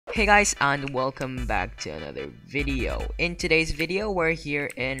Hey guys, and welcome back to another video. In today's video, we're here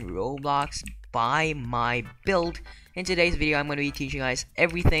in Roblox by my build. In today's video, I'm going to be teaching you guys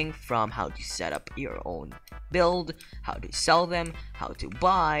everything from how to set up your own build, how to sell them, how to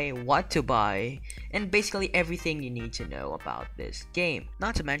buy, what to buy, and basically everything you need to know about this game.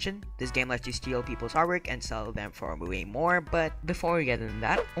 Not to mention, this game lets you steal people's artwork and sell them for way more, but before we get into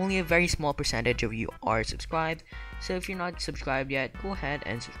that, only a very small percentage of you are subscribed. So if you're not subscribed yet, go ahead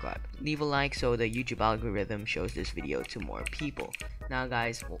and subscribe. Leave a like so the YouTube algorithm shows this video to more people. Now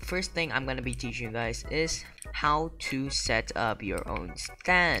guys, first thing I'm gonna be teaching you guys is how to set up your own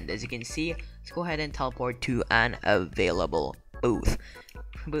stand. As you can see, let's go ahead and teleport to an available booth.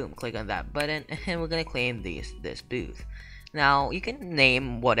 Boom, click on that button and we're gonna claim this booth. Now you can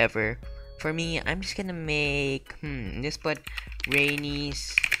name whatever. For me, I'm just gonna make just put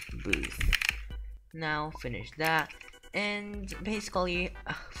Rainy's booth. Now finish that, and basically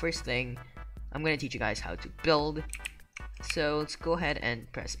first thing I'm gonna teach you guys how to build. So let's go ahead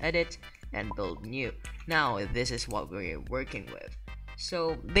and press edit and build new. Now this is what we're working with.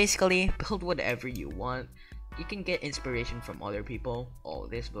 So basically build whatever you want. You can get inspiration from other people. Oh,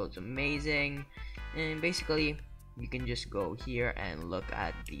 this build's amazing. And basically you can just go here and look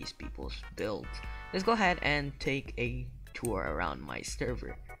at these people's builds. Let's go ahead and take a tour around my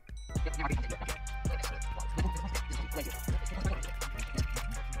server.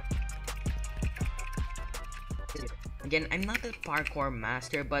 Again, I'm not a parkour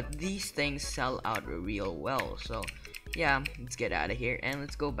master, but these things sell out real well. So yeah, let's get out of here and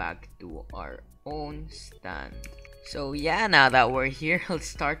let's go back to our own stand. So yeah, now that we're here, let's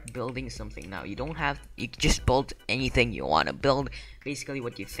start building something. Now you can just build anything you want to build, basically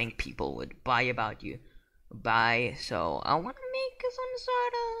what you think people would buy about you. So I want to make some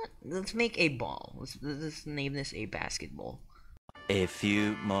sort of, let's make a ball. Let's name this a basketball. A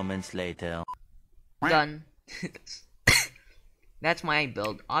few moments later. Done. That's my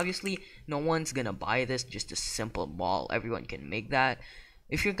build. Obviously no one's gonna buy this, just a simple ball. Everyone can make that.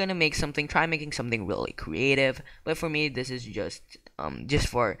 If you're gonna make something, try making something really creative. But for me, this is just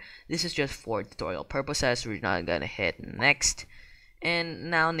for tutorial purposes. We're not gonna hit next. And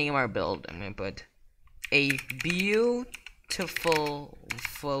now name our build. I'm gonna put a beautiful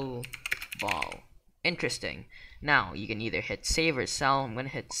full ball. Interesting. Now you can either hit save or sell. I'm gonna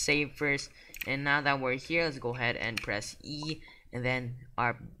hit save first. And now that we're here, let's go ahead and press E, and then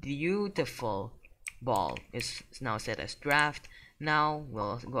our beautiful ball is now set as draft. Now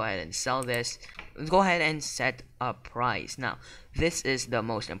we'll go ahead and sell this. Let's go ahead and set a price. Now this is the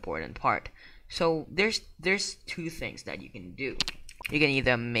most important part. So there's two things that you can do. You can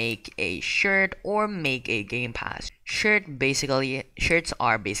either make a shirt or make a game pass. Shirts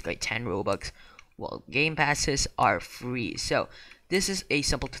are basically 10 robux, while game passes are free. So this is a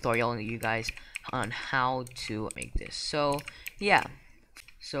simple tutorial on you guys on how to make this. So yeah,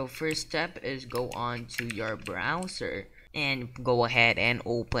 so first step is go on to your browser and go ahead and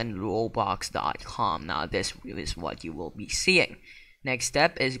open roblox.com. Now this is what you will be seeing. Next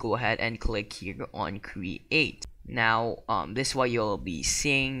step is go ahead and click here on create. Now this is what you'll be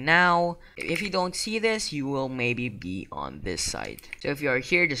seeing. Now if you don't see this, you will maybe be on this side. So if you're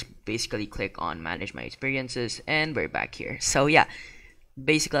here, just basically click on manage my experiences and we're back here. So yeah,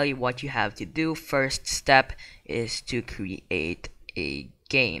 basically what you have to do, first step is to create a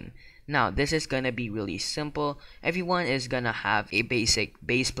game. Now this is gonna be really simple. Everyone is gonna have a basic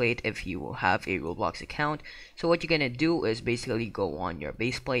base plate if you have a Roblox account. So what you're gonna do is basically go on your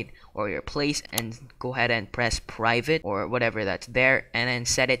base plate or your place and go ahead and press private or whatever that's there, and then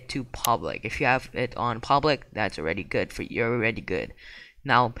set it to public. If you have it on public, that's already good for you. You're already good.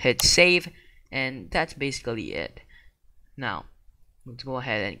 Now hit save, and that's basically it. Now let's go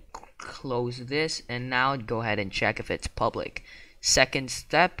ahead and close this, and now go ahead and check if it's public. Second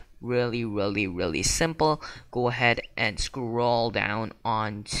step, really simple. Go ahead and scroll down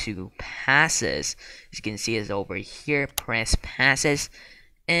onto passes. As you can see, is over here. Press passes,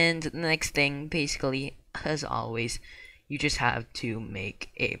 and the next thing, basically as always, you just have to make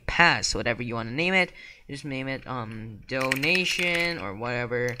a pass. Whatever you want to name it, just name it donation or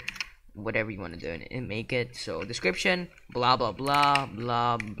whatever you want to do and make it. So description, blah blah blah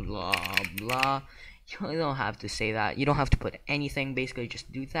blah blah blah. You don't have to say that. You don't have to put anything. Basically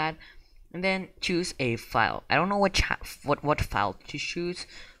just do that, and then choose a file. I don't know what file to choose,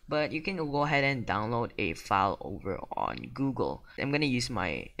 but you can go ahead and download a file over on Google. I'm gonna use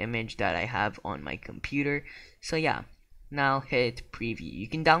my image that I have on my computer. So yeah, now hit preview. You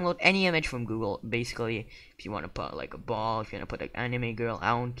can download any image from Google. Basically, if you want to put like a ball, if you want to put an anime girl,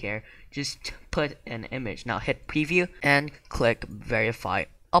 I don't care, just put an image. Now hit preview and click verify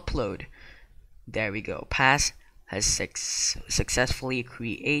upload. There we go. Pass has successfully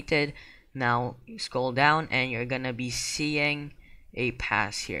created. Now you scroll down and you're gonna be seeing a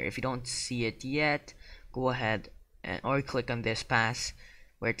pass here. If you don't see it yet, go ahead or click on this pass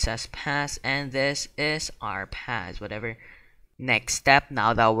where it says pass, and this is our pass. Whatever. Next step,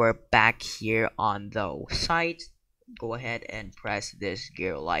 now that we're back here on the site, go ahead and press this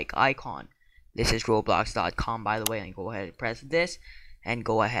gear-like icon. This is roblox.com, by the way, and go ahead and press this, and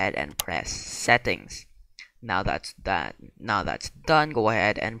go ahead and press settings. Now that's done, go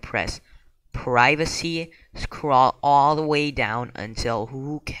ahead and press privacy. Scroll all the way down until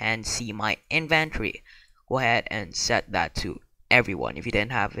who can see my inventory. Go ahead and set that to everyone. If you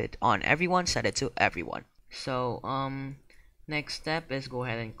didn't have it on everyone, set it to everyone. So next step is go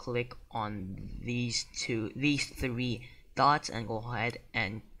ahead and click on these three dots and go ahead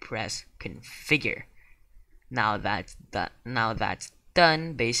and press configure. Now that's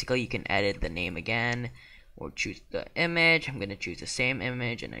done. Basically, you can edit the name again or choose the image. I'm gonna choose the same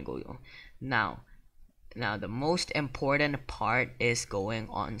image and then go. Now the most important part is going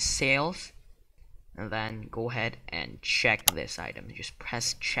on sales, and then go ahead and check this item. Just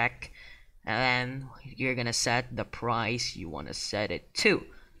press check, and then you're gonna set the price you want to set it to.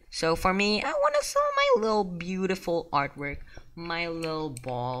 So for me, I want to sell my little beautiful artwork, my little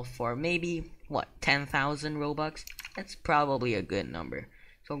ball, for maybe what, 10,000 robux. That's probably a good number.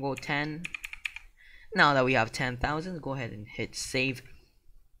 So go 10. Now that we have 10,000, go ahead and hit save.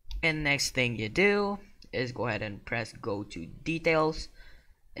 And next thing you do is go ahead and press go to details.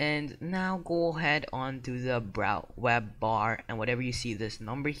 And now go ahead onto the web bar, and whatever you see this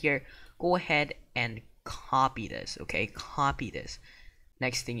number here, go ahead and copy this. Okay, copy this.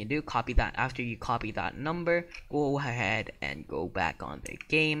 Next thing you do, copy that. After you copy that number, go ahead and go back on the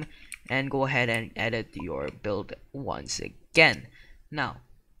game and go ahead and edit your build once again. Now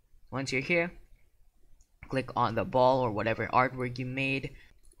once you're here, click on the ball or whatever artwork you made.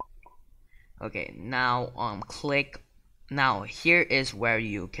 Okay, now click. Now here is where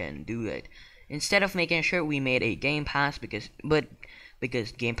you can do it. Instead of making sure we made a game pass, because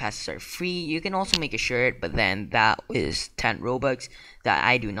game passes are free, you can also make a shirt, but then that is 10 robux that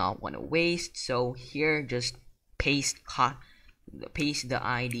I do not want to waste. So here, just paste the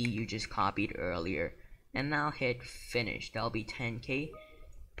ID you just copied earlier, and now hit finish. That'll be 10k.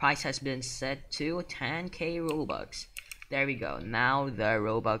 Price has been set to 10k robux. There we go. Now the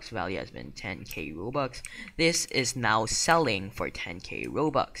robux value has been 10k robux. This is now selling for 10k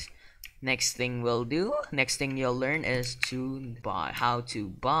robux. Next thing you'll learn is how to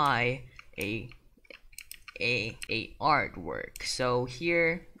buy a artwork. So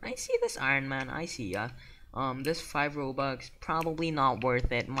here, I see this Iron Man. I see ya. This 5 robux, probably not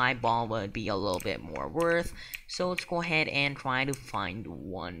worth it. My ball would be a little bit more worth. So let's go ahead and try to find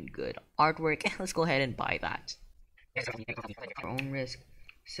one good artwork, and let's go ahead and buy that. Our own risk.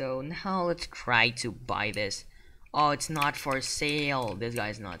 So now let's try to buy this. Oh, it's not for sale. This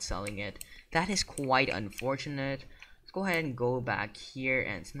guy's not selling it. That is quite unfortunate. Let's go ahead and go back here,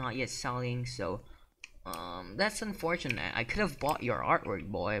 and it's not yet selling. So that's unfortunate. I could have bought your artwork,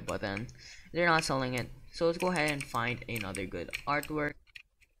 boy, but then they're not selling it. So let's go ahead and find another good artwork.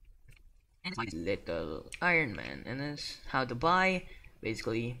 Little Iron Man, and this how to buy.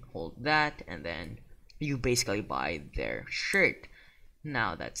 Basically hold that, and then you basically buy their shirt.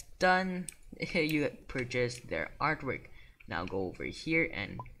 Now that's done, you purchase their artwork. Now go over here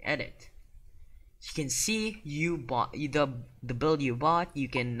and edit. You can see you bought the build you bought. You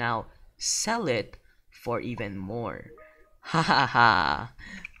can now sell it for even more. Ha ha ha.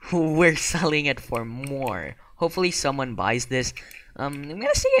 We're selling it for more. Hopefully someone buys this. I'm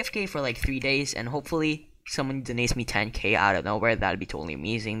gonna stay AFK for like 3 days, and hopefully someone donates me 10k out of nowhere. That'd be totally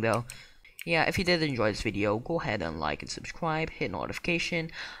amazing though. Yeah, if you did enjoy this video, go ahead and like and subscribe, hit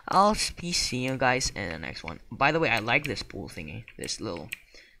notification. I'll be seeing you guys in the next one. By the way, I like this pool thingy, this little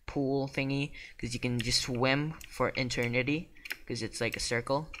pool thingy, because you can just swim for eternity, because it's like a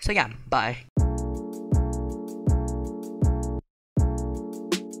circle. So yeah, bye.